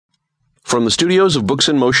From the studios of Books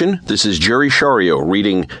in Motion, this is Jerry Shario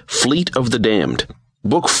reading Fleet of the Damned,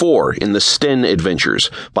 Book 4 in the Sten Adventures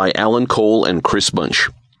by Allan Cole and Chris Bunch.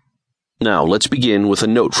 Now, let's begin with a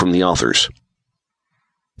note from the authors.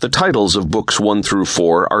 The titles of Books 1 through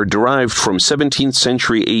 4 are derived from 17th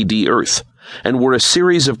century AD Earth, and were a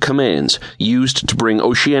series of commands used to bring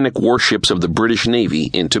oceanic warships of the British Navy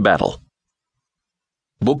into battle.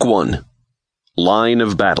 Book 1, Line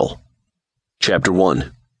of Battle. Chapter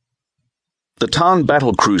 1. The Tann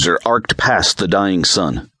battlecruiser arced past the dying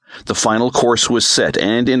sun. The final course was set,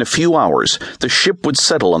 and in a few hours, the ship would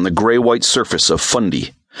settle on the gray-white surface of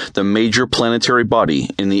Fundy, the major planetary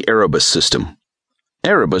body in the Erebus system.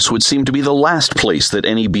 Erebus would seem to be the last place that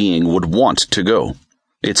any being would want to go.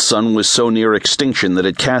 Its sun was so near extinction that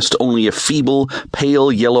it cast only a feeble,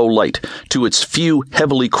 pale yellow light to its few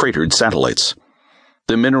heavily cratered satellites.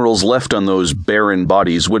 The minerals left on those barren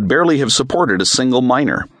bodies would barely have supported a single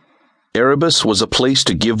miner. Erebus was a place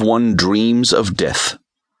to give one dreams of death.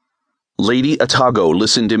 Lady Atago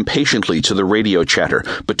listened impatiently to the radio chatter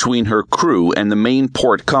between her crew and the main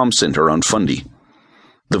port comm center on Fundy.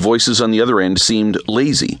 The voices on the other end seemed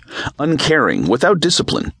lazy, uncaring, without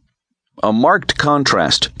discipline. A marked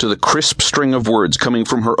contrast to the crisp string of words coming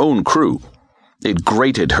from her own crew. It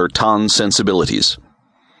grated her Tann sensibilities.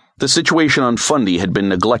 The situation on Fundy had been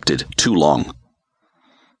neglected too long.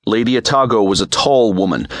 Lady Atago was a tall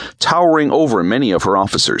woman, towering over many of her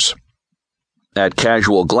officers. At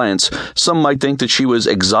casual glance, some might think that she was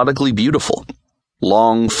exotically beautiful.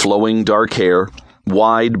 Long, flowing dark hair,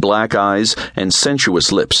 wide black eyes, and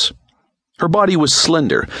sensuous lips. Her body was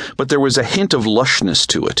slender, but there was a hint of lushness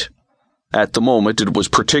to it. At the moment, it was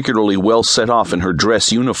particularly well set off in her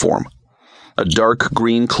dress uniform. A dark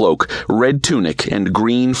green cloak, red tunic, and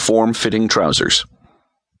green form-fitting trousers.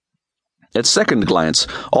 At second glance,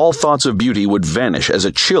 all thoughts of beauty would vanish as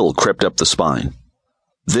a chill crept up the spine.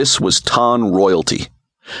 This was Tann royalty.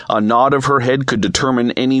 A nod of her head could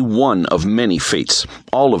determine any one of many fates,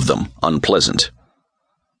 all of them unpleasant.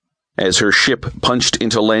 As her ship punched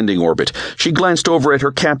into landing orbit, she glanced over at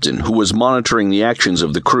her captain, who was monitoring the actions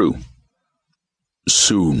of the crew.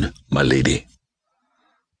 "Soon, my lady."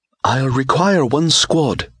 "I'll require one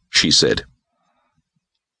squad," she said.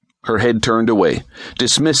 Her head turned away,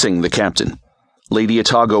 dismissing the captain. Lady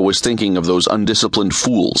Atago was thinking of those undisciplined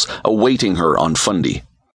fools awaiting her on Fundy.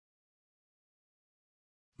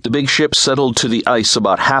 The big ship settled to the ice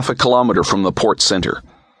about half a kilometer from the port center.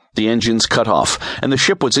 The engines cut off, and the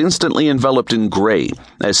ship was instantly enveloped in gray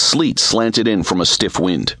as sleet slanted in from a stiff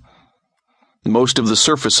wind. Most of the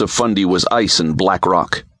surface of Fundy was ice and black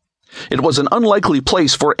rock. It was an unlikely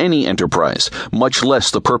place for any enterprise, much less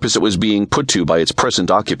the purpose it was being put to by its present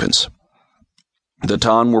occupants. The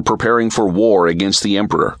Tann were preparing for war against the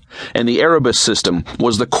Emperor, and the Erebus system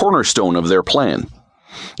was the cornerstone of their plan.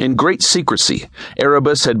 In great secrecy,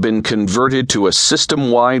 Erebus had been converted to a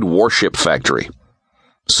system-wide warship factory.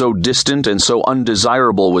 So distant and so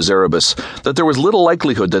undesirable was Erebus that there was little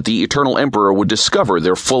likelihood that the Eternal Emperor would discover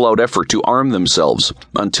their full-out effort to arm themselves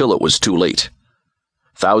until it was too late.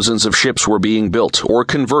 Thousands of ships were being built, or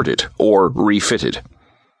converted, or refitted.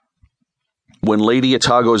 When Lady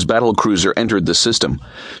Atago's battlecruiser entered the system,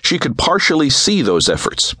 she could partially see those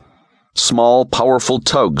efforts. Small, powerful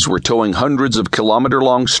tugs were towing hundreds of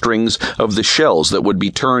kilometer-long strings of the shells that would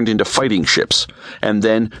be turned into fighting ships, and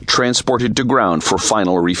then transported to ground for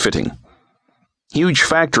final refitting. Huge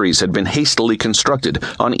factories had been hastily constructed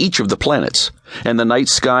on each of the planets, and the night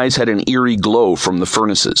skies had an eerie glow from the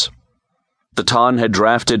furnaces. The Tann had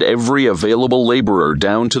drafted every available laborer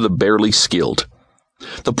down to the barely skilled.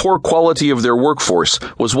 The poor quality of their workforce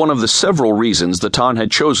was one of the several reasons the Tann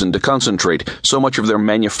had chosen to concentrate so much of their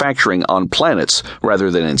manufacturing on planets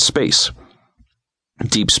rather than in space.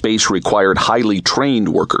 Deep space required highly trained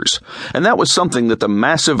workers, and that was something that the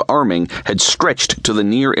massive arming had stretched to the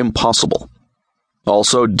near impossible.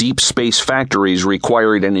 Also, deep space factories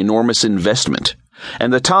required an enormous investment,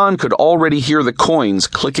 and the Tann could already hear the coins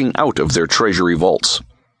clicking out of their treasury vaults.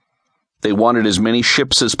 They wanted as many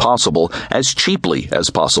ships as possible, as cheaply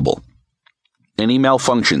as possible. Any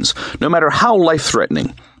malfunctions, no matter how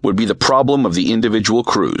life-threatening, would be the problem of the individual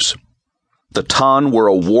crews. The Tann were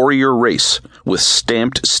a warrior race with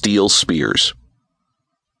stamped steel spears.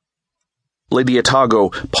 Lady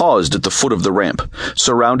Atago paused at the foot of the ramp,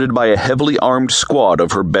 surrounded by a heavily armed squad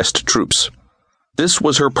of her best troops. This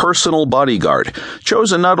was her personal bodyguard,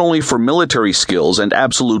 chosen not only for military skills and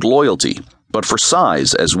absolute loyalty, but for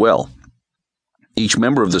size as well. Each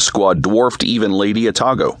member of the squad dwarfed even Lady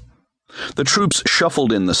Atago. The troops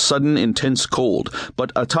shuffled in the sudden, intense cold,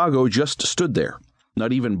 but Atago just stood there,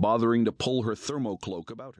 not even bothering to pull her thermocloak about her.